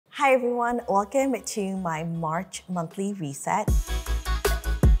Hi everyone, welcome to my March monthly reset.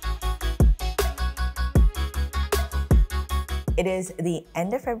 It is the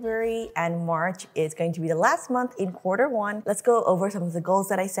end of February and March is going to be the last month in quarter one. Let's go over some of the goals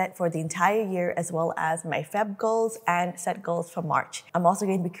that I set for the entire year as well as my Feb goals and set goals for March. I'm also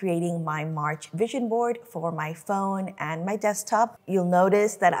going to be creating my March vision board for my phone and my desktop. You'll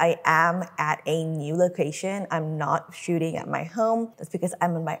notice that I am at a new location. I'm not shooting at my home. That's because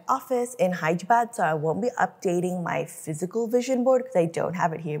I'm in my office in Hyderabad, so I won't be updating my physical vision board because I don't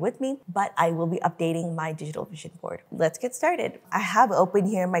have it here with me, but I will be updating my digital vision board. Let's get started. I have open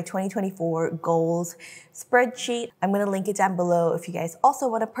here my 2024 goals spreadsheet. I'm going to link it down below if you guys also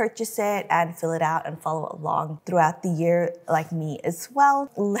want to purchase it and fill it out and follow along throughout the year like me as well.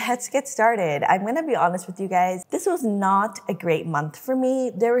 Let's get started. I'm going to be honest with you guys. This was not a great month for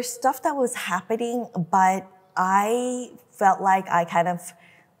me. There was stuff that was happening, but I felt like I kind of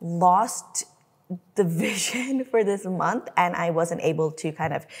lost the vision for this month and I wasn't able to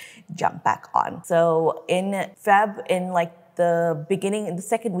kind of jump back on. So in Feb, in the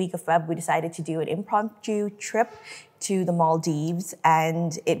second week of Feb, we decided to do an impromptu trip to the Maldives,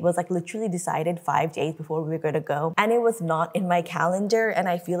 and it was like literally decided 5 days before we were going to go, and it was not in my calendar, and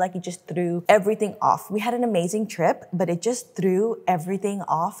I feel like it just threw everything off. We had an amazing trip, but it just threw everything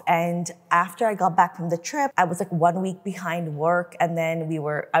off. And after I got back from the trip, I was like 1 week behind work, and then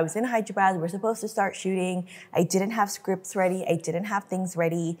I was in Hyderabad. We were supposed to start shooting. I didn't have scripts ready. I didn't have things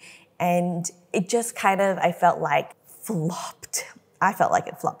ready, and it just I felt like flopped. I felt like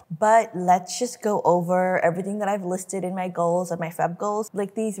it flopped. But let's just go over everything that I've listed in my goals and my Feb goals,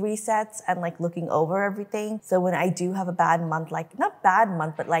 like these resets and like looking over everything. So when I do have a bad month, like not bad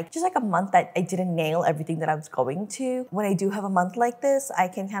month, but like just like a month that I didn't nail everything that I was going to, when I do have a month like this, I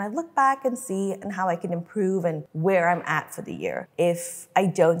can kind of look back and see and how I can improve and where I'm at for the year. If I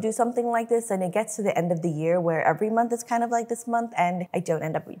don't do something like this and it gets to the end of the year where every month is kind of like this month and I don't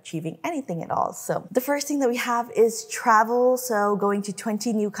end up achieving anything at all. So the first thing that we have is travel. So going to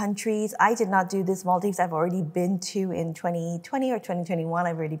 20 new countries. I did not do this. Maldives I've already been to in 2020 or 2021.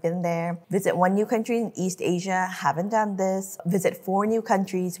 I've already been there. Visit 1 new country in East Asia. Haven't done this. Visit 4 new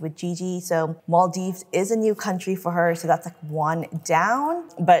countries with Gigi. So Maldives is a new country for her. So that's like 1 down,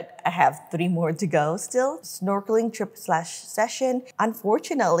 but I have 3 more to go still. Snorkeling trip / session.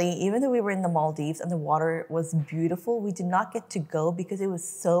 Unfortunately, even though we were in the Maldives and the water was beautiful, we did not get to go because it was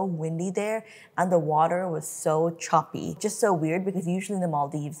so windy there and the water was so choppy. Just so weird because usually in the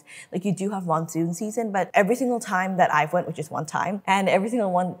Maldives, like you do have monsoon season, but every single time that I've went, which is 1 time, and every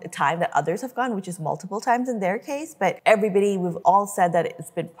single time that others have gone, which is multiple times in their case, but we've all said that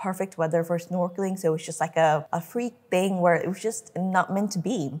it's been perfect weather for snorkeling. So it was just like a freak thing where it was just not meant to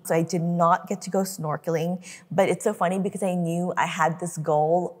be. So I did not get to go snorkeling, but it's so funny because I knew I had this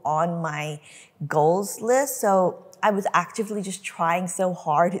goal on my goals list. So I was actively just trying so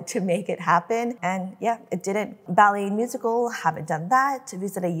hard to make it happen. And yeah, it didn't. Ballet musical, haven't done that. To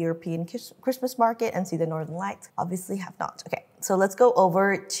visit a European Christmas market and see the Northern Lights, obviously have not. Okay, so let's go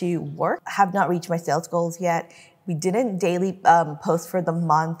over to work. Have not reached my sales goals yet. We didn't daily post for the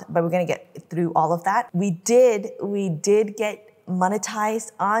month, but we're gonna get through all of that. We did get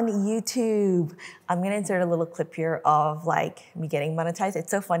monetized on YouTube. I'm going to insert a little clip here of like me getting monetized.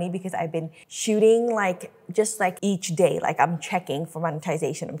 It's so funny because I've been shooting just each day. Like I'm checking for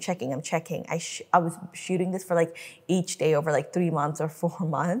monetization. I'm checking. I was shooting this for like each day over like 3 months or 4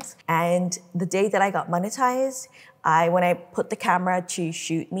 months. And the day that I got monetized, when I put the camera to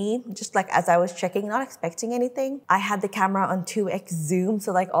shoot me, just like as I was checking, not expecting anything, I had the camera on 2x zoom.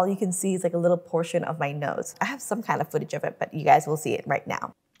 So like all you can see is like a little portion of my nose. I have some kind of footage of it, but you guys will see it right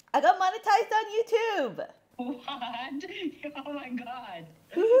now. I got monetized on YouTube. What? Oh my God.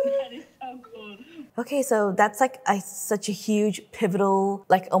 That is so cool. Okay, so that's like such a huge pivotal,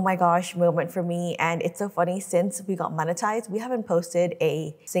 like, oh my gosh, moment for me. And it's so funny, since we got monetized, we haven't posted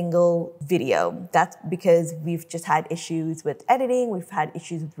a single video. That's because we've just had issues with editing. We've had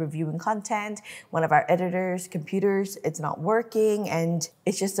issues with reviewing content. One of our editors' computers, it's not working. And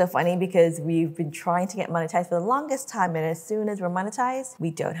it's just so funny because we've been trying to get monetized for the longest time. And as soon as we're monetized, we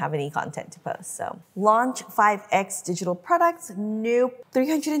don't have any content to post. So launch 5x digital products. Nope.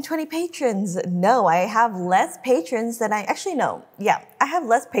 320 patrons. No, I have less patrons than I have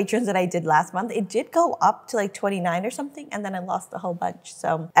less patrons than I did last month. It did go up to like 29 or something, and then I lost a whole bunch.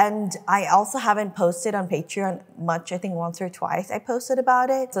 So, and I also haven't posted on Patreon much. I think once or twice I posted about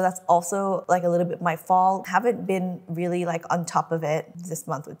it. So that's also like a little bit my fault. Haven't been really like on top of it this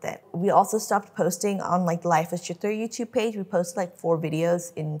month with it. We also stopped posting on like Life as Chitra YouTube page. We posted like 4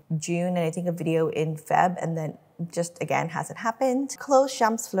 videos in June and I think a video in Feb, and then just again hasn't happened. Closed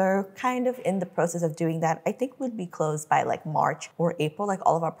Shams Fleur, kind of in the process of doing that. I think we'll be closed by like March or April, like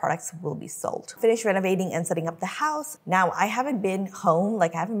all of our products will be sold. Finished renovating and setting up the house. Now I haven't been home,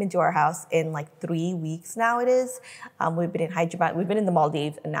 like I haven't been to our house in like 3 weeks now it is. We've been in Hyderabad, we've been in the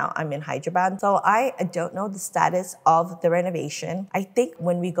Maldives, and now I'm in Hyderabad. So I don't know the status of the renovation. I think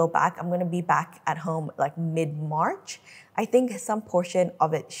when we go back, I'm gonna be back at home like mid-March. I think some portion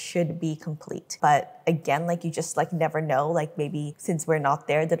of it should be complete. But again, like you just like never know, like maybe since we're not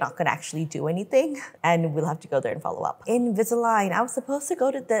there, they're not gonna actually do anything and we'll have to go there and follow up. Invisalign, I was supposed to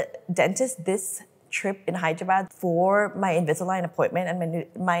go to the dentist this trip in Hyderabad for my Invisalign appointment, and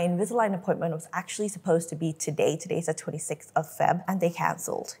my Invisalign appointment was actually supposed to be today. Today's the 26th of Feb, and they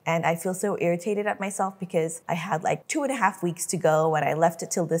canceled. And I feel so irritated at myself because I had like 2.5 weeks to go and I left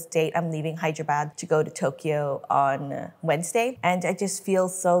it till this date. I'm leaving Hyderabad to go to Tokyo on Wednesday, and I just feel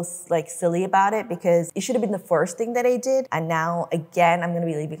so like silly about it because it should have been the first thing that I did, and now again I'm going to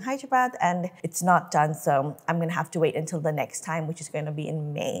be leaving Hyderabad and it's not done, so I'm going to have to wait until the next time, which is going to be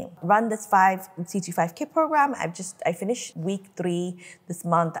in May. Run this C25K program. I finished week 3 this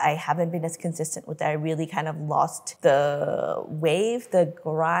month. I haven't been as consistent with it. I really kind of lost the wave, the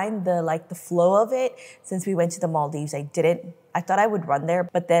grind, the flow of it since we went to the Maldives. I thought I would run there,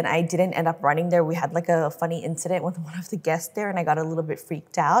 but then I didn't end up running there. We had like a funny incident with one of the guests there and I got a little bit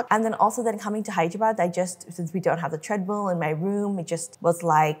freaked out. And then also then coming to Hyderabad, since we don't have the treadmill in my room, it just was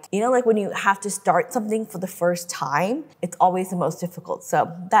like, you know, like when you have to start something for the first time, it's always the most difficult.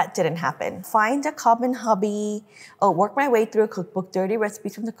 So that didn't happen. Find a common hobby. Work my way through a cookbook, 30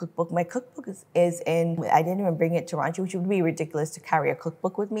 recipes from the cookbook. My cookbook is in, I didn't even bring it to Ranchi, which would be ridiculous to carry a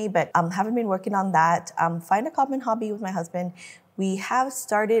cookbook with me, but haven't been working on that. Find a common hobby with my husband. We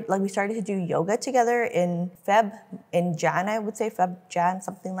started to do yoga together in Jan, I would say, Jan,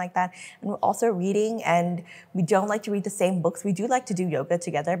 something like that. And we're also reading, and we don't like to read the same books. We do like to do yoga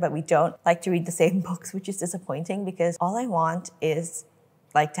together, but we don't like to read the same books, which is disappointing because all I want is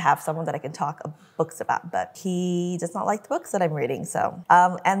like to have someone that I can talk books about, but he does not like the books that I'm reading. So,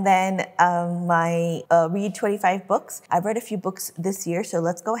 and then my read 25 books. I've read a few books this year, so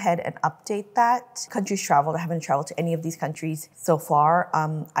let's go ahead and update that. Countries traveled. I haven't traveled to any of these countries so far.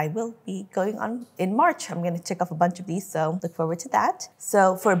 I will be going on in March. I'm going to tick off a bunch of these, so look forward to that.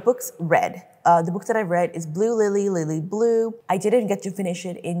 So for books read, the book that I read is Blue Lily, Lily Blue. I didn't get to finish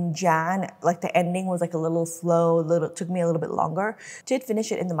it in Jan. Like the ending was like a little slow, took me a little bit longer. Did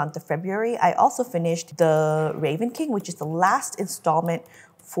finish it in the month of February. I also finished The Raven King, which is the last installment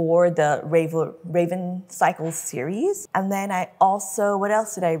for the Raven Cycles series. And then I also, what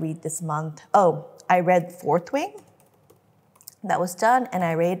else did I read this month? I read Fourth Wing. That was done, and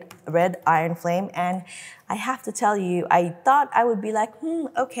I read Iron Flame, and I have to tell you, I thought I would be like,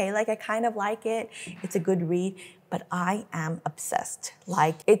 okay, like I kind of like it. It's a good read, but I am obsessed.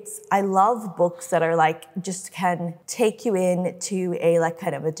 I love books that are like, just can take you into a like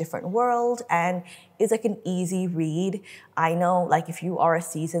kind of a different world, and is like an easy read. I know like if you are a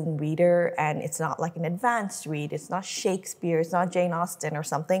seasoned reader and it's not like an advanced read, it's not Shakespeare, it's not Jane Austen or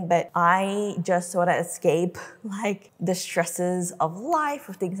something, but I just want to escape like the stresses of life,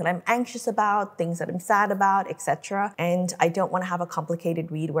 of things that I'm anxious about, things that I'm sad about, etc. And I don't want to have a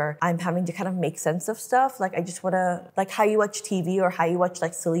complicated read where I'm having to kind of make sense of stuff. Like I just want to, like how you watch TV or how you watch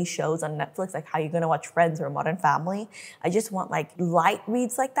like silly shows on Netflix, like how you're going to watch Friends or Modern Family. I just want like light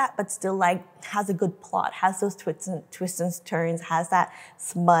reads like that, but still like has a good plot, has those twists and turns, has that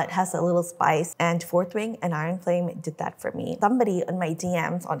smut, has a little spice. And Fourth Wing and Iron Flame did that for me. Somebody on my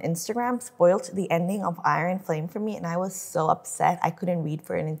DMs on Instagram spoiled the ending of Iron Flame for me, and I was so upset. I couldn't read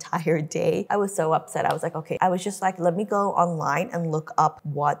for an entire day. I was so upset. I was like, okay. I was just like, let me go online and look up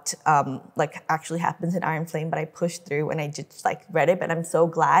what like actually happens in Iron Flame, but I pushed through and I just like read it. But I'm so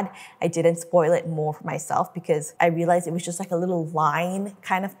glad I didn't spoil it more for myself because I realized it was just like a little line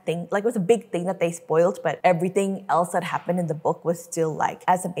kind of thing. Like it was a big thing that they spoiled, but everything else that happened in the book was still like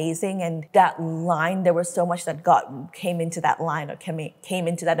as amazing. And that line, there was so much that came into that line or came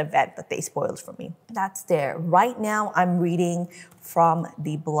into that event that they spoiled for me. That's there. Right now, I'm reading from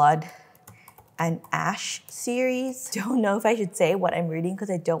the Blood and Ash series. Don't know if I should say what I'm reading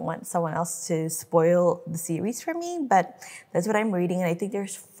because I don't want someone else to spoil the series for me, but that's what I'm reading. And I think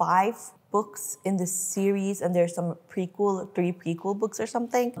there's 5 books in the series, and there's some three prequel books or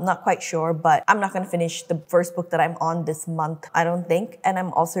something. I'm not quite sure, but I'm not going to finish the first book that I'm on this month, I don't think. And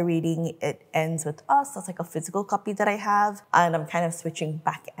I'm also reading It Ends With Us. That's like a physical copy that I have, and I'm kind of switching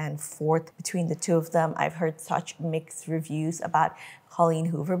back and forth between the two of them. I've heard such mixed reviews about Colleen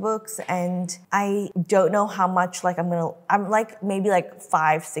Hoover books, and I don't know how much I'm like maybe like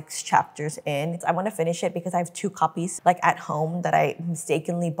 5-6 chapters in. I want to finish it because I have 2 copies like at home that I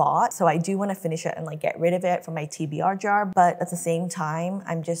mistakenly bought. So I do want to finish it and like get rid of it from my TBR jar. But at the same time,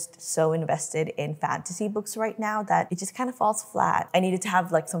 I'm just so invested in fantasy books right now that it just kind of falls flat. I needed to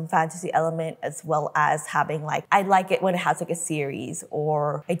have like some fantasy element as well as having like, I like it when it has like a series,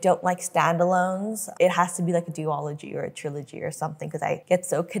 or I don't like standalones. It has to be like a duology or a trilogy or something, because I get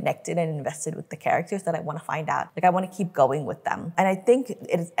so connected and invested with the characters that I want to find out. Like I want to keep going with them. And I think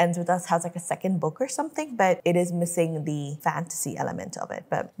It Ends With Us has like a second book or something, but it is missing the fantasy element of it.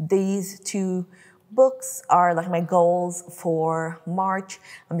 But these 2 books are like my goals for March.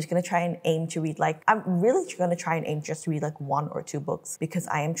 I'm just gonna try and aim to read I'm really gonna try and aim just to read like 1 or 2 books, because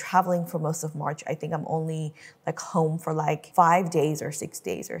I am traveling for most of March. I think I'm only like home for like 5 days or 6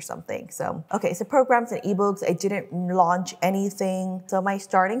 days or something. So, okay, so programs and ebooks, I didn't launch anything. So my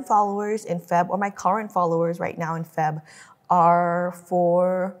starting followers in Feb, or my current followers right now in Feb, are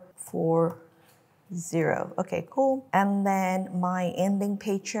 0. Okay, cool. And then my ending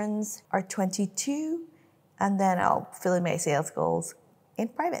patrons are 22. And then I'll fill in my sales goals in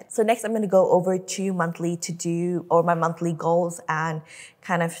private. So next I'm going to go over to monthly to-do, or my monthly goals, and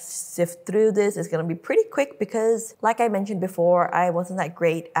kind of sift through this. It's going to be pretty quick because, like I mentioned before, I wasn't that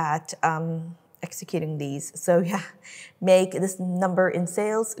great at executing these. So yeah, make this number in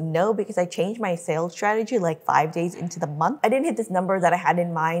sales? No, because I changed my sales strategy like 5 days into the month. I didn't hit this number that I had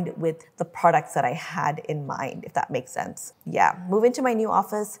in mind with the products that I had in mind, if that makes sense. Yeah, move into my new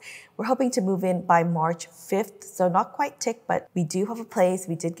office. We're hoping to move in by March 5th. So not quite tick, but we do have a place.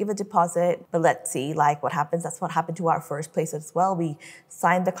 We did give a deposit, but let's see like what happens. That's what happened to our first place as well. We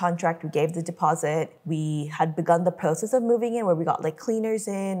signed the contract, we gave the deposit. We had begun the process of moving in, where we got like cleaners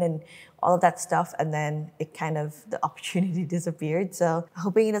in and all of that stuff, and then the opportunity disappeared. So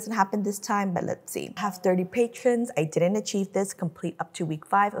hoping it doesn't happen this time, but let's see. I have 30 patrons. I didn't achieve this, complete up to week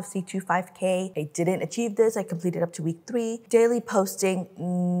 5 of C25K. I didn't achieve this, I completed up to week 3. Daily posting,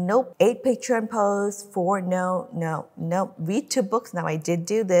 nope. 8 Patreon posts, 4, no. Read 2 books, now I did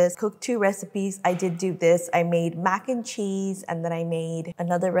do this. Cook 2 recipes, I did do this. I made mac and cheese, and then I made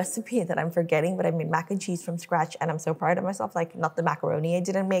another recipe that I'm forgetting, but I made mac and cheese from scratch, and I'm so proud of myself. Like, not the macaroni I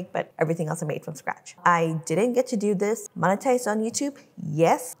didn't make, but everything else I made from scratch. I didn't get to do this. Monetized on YouTube?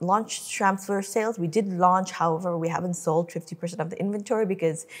 Yes. Launched transfer sales? We did launch, however, we haven't sold 50% of the inventory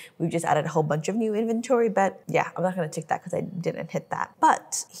because we've just added a whole bunch of new inventory, but yeah, I'm not gonna tick that because I didn't hit that.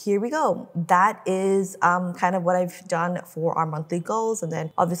 But here we go. That is kind of what I've done for our monthly goals, and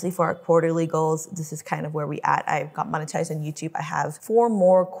then obviously for our quarterly goals, this is kind of where we at. I've got monetized on YouTube. I have 4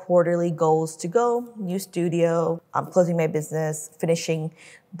 more quarterly goals to go. New studio, closing my business, finishing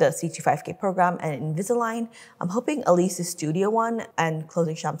the C25K program, and Invisalign. I'm hoping Elise's studio one and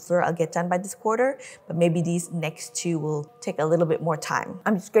closing Chamfleur I'll get done by this quarter, but maybe these next 2 will take a little bit more time.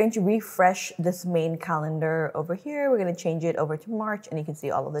 I'm just going to refresh this main calendar over here. We're going to change it over to March, and you can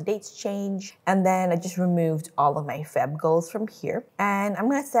see all of the dates change. And then I just removed all of my Feb goals from here. And I'm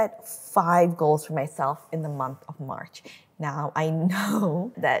going to set 5 goals for myself in the month of March. Now, I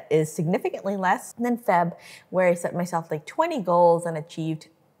know that is significantly less than Feb, where I set myself like 20 goals and achieved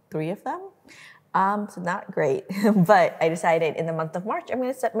 3 of them. So not great, but I decided in the month of March, I'm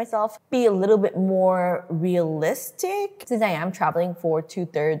going to set myself be a little bit more realistic, since I am traveling for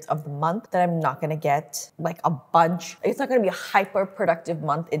 2/3 of the month, that I'm not going to get like a bunch. It's not going to be a hyper productive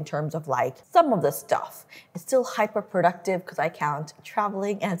month in terms of like some of the stuff. It's still hyper productive because I count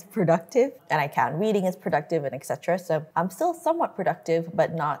traveling as productive and I count reading as productive and etc. So I'm still somewhat productive,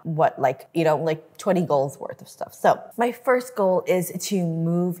 but not what like 20 goals worth of stuff. So my first goal is to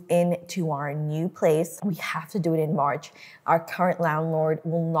move into our new place. We have to do it in March. Our current landlord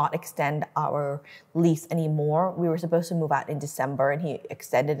will not extend our lease anymore. We were supposed to move out in December, and he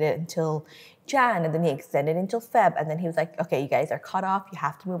extended it until Jan, and then he extended until Feb, and then he was like, okay, you guys are cut off, you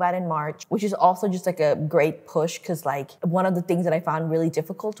have to move out in March, which is also just like a great push, because like one of the things that I found really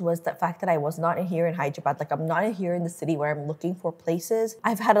difficult was the fact that I was not here in Hyderabad. Like, I'm not here in the city where I'm looking for places.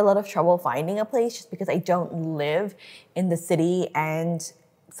 I've had a lot of trouble finding a place just because I don't live in the city, and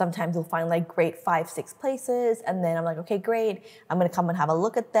sometimes we'll find like great 5-6 places, and then I'm like, okay, great, I'm gonna come and have a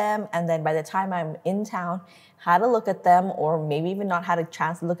look at them. And then by the time I'm in town, had a look at them, or maybe even not had a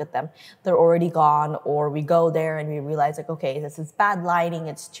chance to look at them, they're already gone. Or we go there and we realize like, okay, this is bad lighting,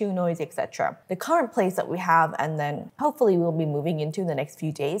 it's too noisy, etc. The current place that we have, and then hopefully we'll be moving into in the next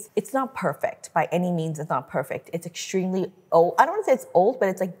few days, it's not perfect. By any means, it's not perfect. It's extremely old. I don't want to say it's old, but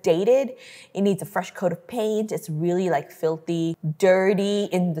it's like dated. It needs a fresh coat of paint. It's really like filthy, dirty,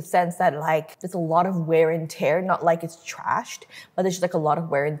 in the sense that like there's a lot of wear and tear, not like it's trashed, but there's just like a lot of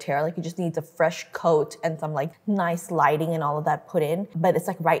wear and tear. Like it just needs a fresh coat and some like nice lighting and all of that put in. But it's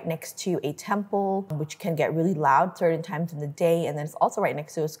like right next to a temple, which can get really loud certain times in the day. And then it's also right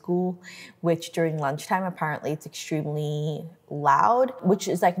next to a school, which during lunchtime, apparently it's extremely loud, which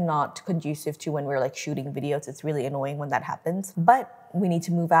is like not conducive to when we're like shooting videos. It's really annoying when that happens. But we need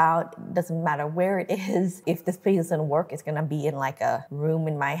to move out. It doesn't matter where it is. If this place doesn't work, it's gonna be in like a room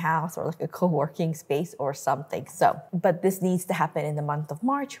in my house or like a co-working space or something. So, but this needs to happen in the month of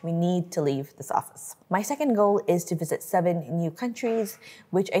March. We need to leave this office. My second goal is to visit 7 new countries,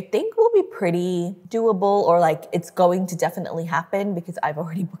 which I think will be pretty doable, or like it's going to definitely happen because I've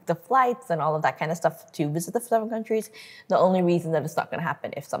already booked the flights and all of that kind of stuff to visit the 7 countries. The only reason that it's not gonna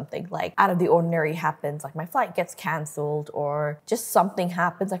happen if something like out of the ordinary happens, like my flight gets canceled or just something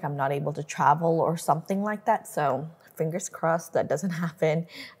happens, like I'm not able to travel or something like that. So fingers crossed that doesn't happen.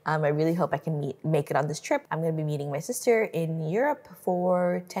 I really hope I can make it on this trip. I'm going to be meeting my sister in Europe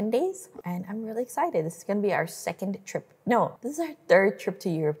for 10 days, and I'm really excited. This is going to be our second trip. No, this is our third trip to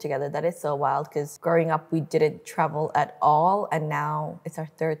Europe together. That is so wild because growing up, we didn't travel at all, and now it's our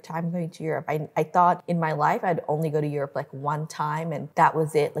third time going to Europe. I thought in my life I'd only go to Europe like one time, and that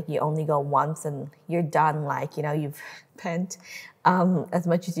was it. Like you only go once and you're done. Like, you know, you've spent as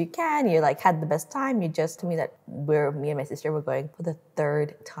much as you can. You're like had the best time. You just told me that me and my sister were going for the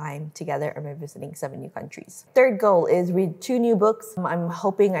third time together, and we're visiting 7 new countries. Third goal is read 2 new books. I'm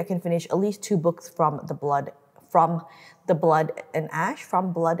hoping I can finish at least 2 books from Blood and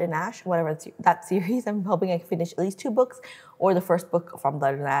Ash, whatever that series. I'm hoping I can finish at least 2 books, or the first book from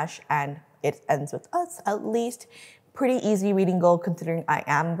Blood and Ash, and it ends with us at least. Pretty easy reading goal considering I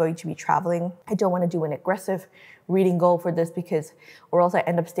am going to be traveling. I don't want to do an aggressive reading goal for this because or else I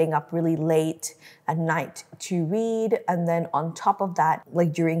end up staying up really late at night to read. And then on top of that,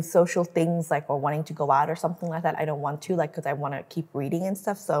 like during social things like or wanting to go out or something like that, I don't want to, like because I want to keep reading and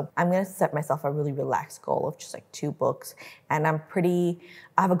stuff. So I'm going to set myself a really relaxed goal of just like 2 books. And I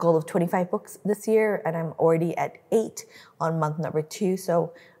have a goal of 25 books this year, and I'm already at 8 on month number 2.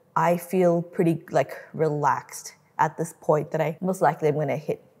 So I feel pretty like relaxed at this point that I most likely am going to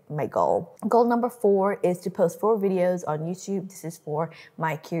hit my goal. Goal number 4 is to post 4 videos on YouTube. This is for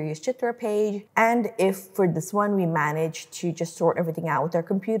my Curious Chitra page. And if for this one we manage to just sort everything out with our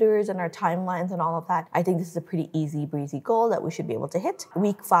computers and our timelines and all of that, I think this is a pretty easy breezy goal that we should be able to hit.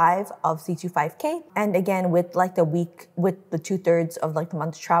 Week 5 of C25K. And again, with like the week, with the 2/3 of like the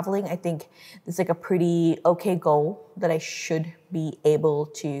month traveling, I think this is like a pretty okay goal that I should be able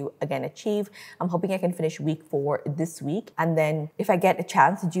to again achieve. I'm hoping I can finish week 4 this week, and then if I get a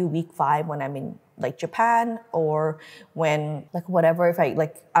chance to do week 5 when I'm in like Japan, or when like whatever, if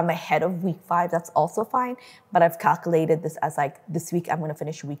I'm ahead of week 5, that's also fine. But I've calculated this as like this week I'm going to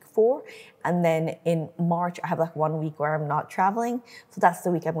finish week 4, and then in March I have like 1 week where I'm not traveling, so that's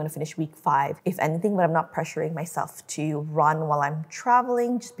the week I'm going to finish week 5 if anything. But I'm not pressuring myself to run while I'm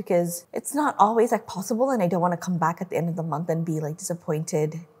traveling, just because it's not always like possible, and I don't want to come back at the end of the month and be like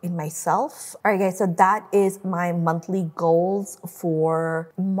disappointed in myself. All right guys, so that is my monthly goals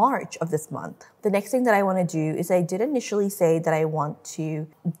for March of this month. The next thing that I want to do is, I did initially say that I want to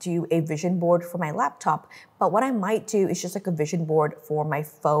do a vision board for my laptop, but what I might do is just like a vision board for my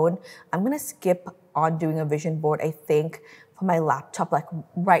phone. I'm going to skip on doing a vision board, I think, for my laptop like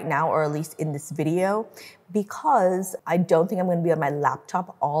right now, or at least in this video, because I don't think I'm going to be on my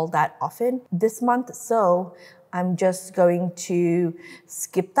laptop all that often this month. So I'm just going to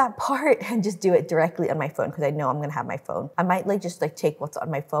skip that part and just do it directly on my phone, because I know I'm gonna have my phone. I might just take what's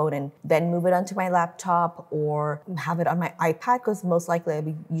on my phone and then move it onto my laptop, or have it on my iPad, because most likely I'll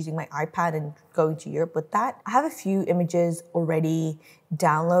be using my iPad and going to Europe with that. I have a few images already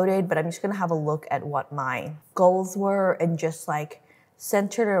downloaded, but I'm just gonna have a look at what my goals were and just like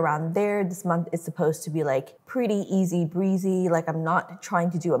centered around there. This month is supposed to be like pretty easy breezy. Like I'm not trying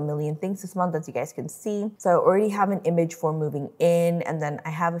to do a million things this month, as you guys can see. So I already have an image for moving in, and then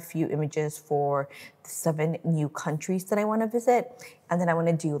I have a few images for the 7 new countries that I want to visit. And then I want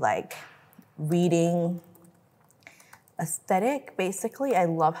to do like reading aesthetic. Basically, I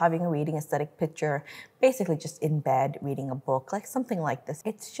love having a reading aesthetic picture, basically just in bed reading a book, like something like this.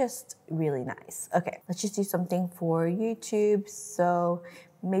 It's just really nice. Okay, let's just do something for YouTube. So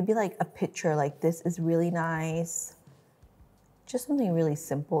maybe like a picture like this is really nice. Just something really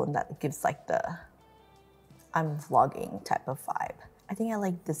simple and that gives like the I'm vlogging type of vibe. I think I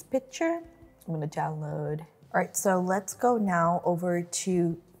like this picture. I'm gonna download. All right, so let's go now over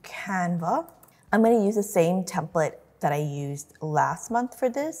to Canva. I'm gonna use the same template that I used last month for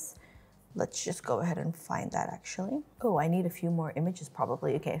this. Let's just go ahead and find that actually. Oh, I need a few more images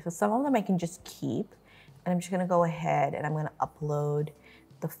probably. Okay, so some of them I can just keep. And I'm just gonna go ahead and I'm gonna upload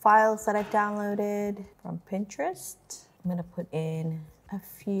the files that I've downloaded from Pinterest. I'm gonna put in a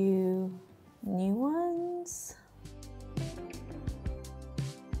few new ones.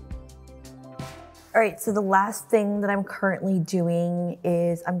 All right, so the last thing that I'm currently doing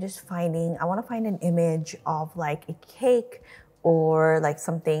is I wanna find an image of like a cake or like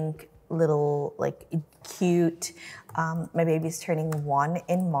something little like cute. My baby's turning 1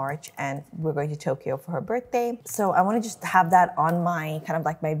 in March and we're going to Tokyo for her birthday. So I wanna just have that on my kind of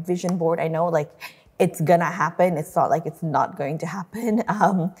like my vision board. I know like it's gonna happen. It's not like it's not going to happen. It's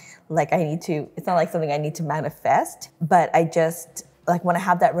not like something I need to manifest, but I just like want to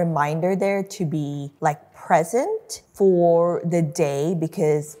have that reminder there to be like present for the day,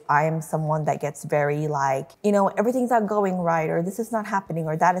 because I am someone that gets very like, you know, everything's not going right, or this is not happening,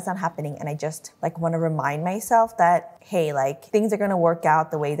 or that is not happening. And I just like want to remind myself that, hey, like things are going to work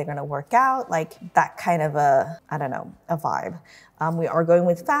out the way they're going to work out. Like that kind of a vibe. We are going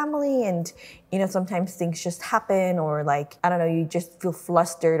with family and, you know, sometimes things just happen, or like, I don't know, you just feel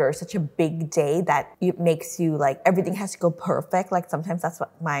flustered, or such a big day that it makes you like, everything has to go perfect. Like sometimes that's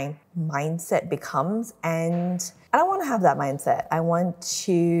what my mindset becomes. And I don't want to have that mindset. I want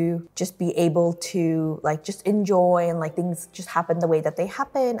to just be able to like just enjoy and like things just happen the way that they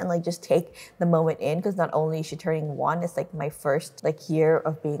happen, and like just take the moment in, because not only is she turning 1, it's like my first like year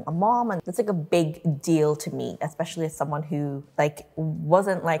of being a mom, and that's like a big deal to me, especially as someone who like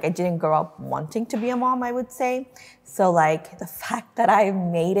wasn't like, I didn't grow up wanting to be a mom, I would say. So like the fact that I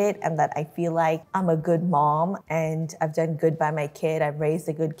made it and that I feel like I'm a good mom and I've done good by my kid, I've raised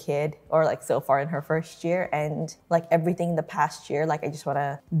a good kid, or like so far in her first year, and like everything in the past year, like I just want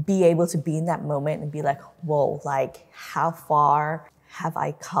to be able to be in that moment and be like, whoa, like how far have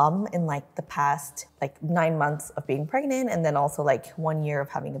I come in like the past like 9 months of being pregnant, and then also like 1 year of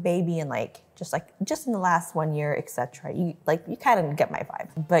having a baby, and like just in the last 1 year, etc. You kind of get my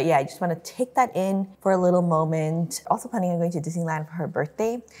vibe. But yeah, I just want to take that in for a little moment. Also planning on going to Disneyland for her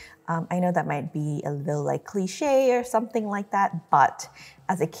birthday. I know that might be a little like cliche or something like that, but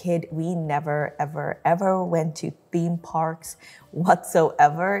as a kid, we never, ever, ever went to theme parks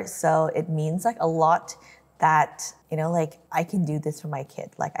whatsoever. So it means like a lot that, you know, like I can do this for my kid.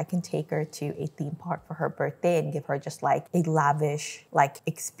 Like I can take her to a theme park for her birthday and give her just like a lavish like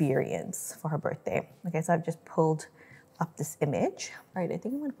experience for her birthday. Okay, so I've just pulled up this image. All right, I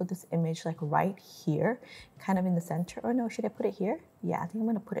think I'm gonna put this image like right here, kind of in the center. Or no, should I put it here? Yeah, I think I'm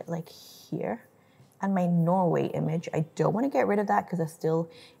gonna put it like here. And my Norway image, I don't wanna get rid of that because that's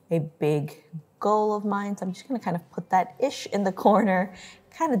still a big goal of mine. So I'm just gonna kind of put that ish in the corner,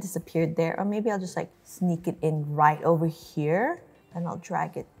 kind of disappeared there. Or maybe I'll just like sneak it in right over here, and I'll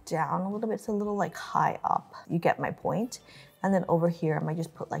drag it down a little bit. It's a little like high up. You get my point. And then over here, I might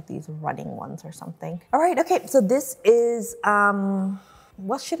just put like these running ones or something. All right, okay, so this is,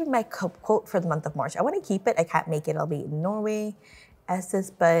 what should be my quote for the month of March? I wanna keep it, I can't make it, I'll be in Norway as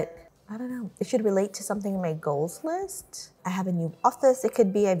this, but I don't know. It should relate to something in my goals list. I have a new office. It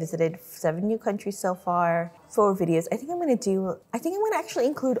could be I visited 7 new countries so far. 4 videos. I think I'm gonna actually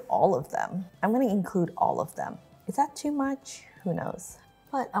include all of them. I'm gonna include all of them. Is that too much? Who knows?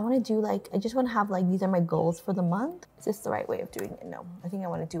 But I wanna do like, I just wanna have like, these are my goals for the month. Is this the right way of doing it? No, I think I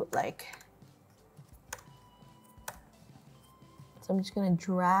wanna do it like, so I'm just gonna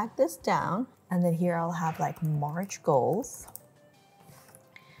drag this down, and then here I'll have like March goals.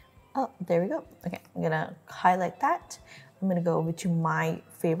 Oh, there we go. Okay, I'm gonna highlight that. I'm gonna go over to my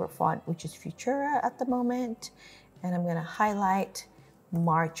favorite font, which is Futura at the moment. And I'm gonna highlight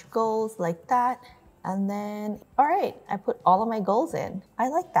March goals like that. And then, all right, I put all of my goals in. I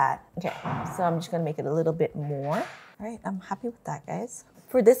like that. Okay, so I'm just gonna make it a little bit more. All right, I'm happy with that, guys.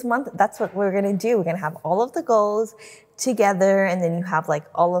 For this month, that's what we're gonna do. We're gonna have all of the goals together, and then you have like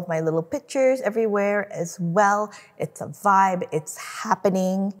all of my little pictures everywhere as well. It's a vibe, it's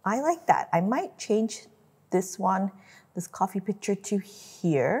happening. I like that. I might change this one, this coffee picture to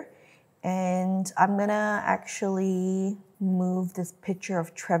here. And I'm gonna actually move this picture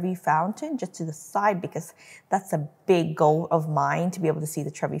of Trevi Fountain just to the side because that's a big goal of mine to be able to see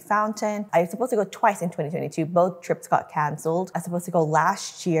the Trevi Fountain. I was supposed to go twice in 2022. Both trips got canceled. I was supposed to go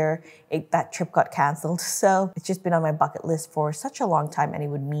last year. That trip got canceled. So it's just been on my bucket list for such a long time, and it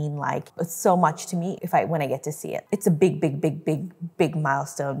would mean like so much to me when I get to see it. It's a big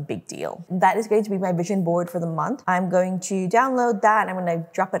milestone, big deal. That is going to be my vision board for the month. I'm going to download that. I'm going to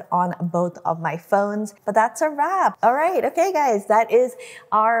drop it on both of my phones. But that's a wrap. All right. Okay, guys, that is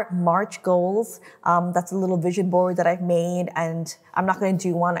our March goals. That's a little vision board that I've made, and I'm not going to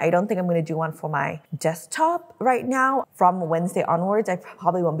do one. I don't think I'm going to do one for my desktop right now. From Wednesday onwards, I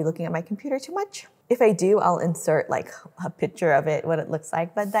probably won't be looking at my computer too much. If I do, I'll insert like a picture of it, what it looks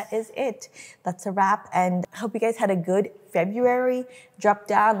like. But that is it. That's a wrap. And I hope you guys had a good February. Drop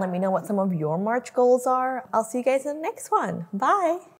down. Let me know what some of your March goals are. I'll see you guys in the next one. Bye.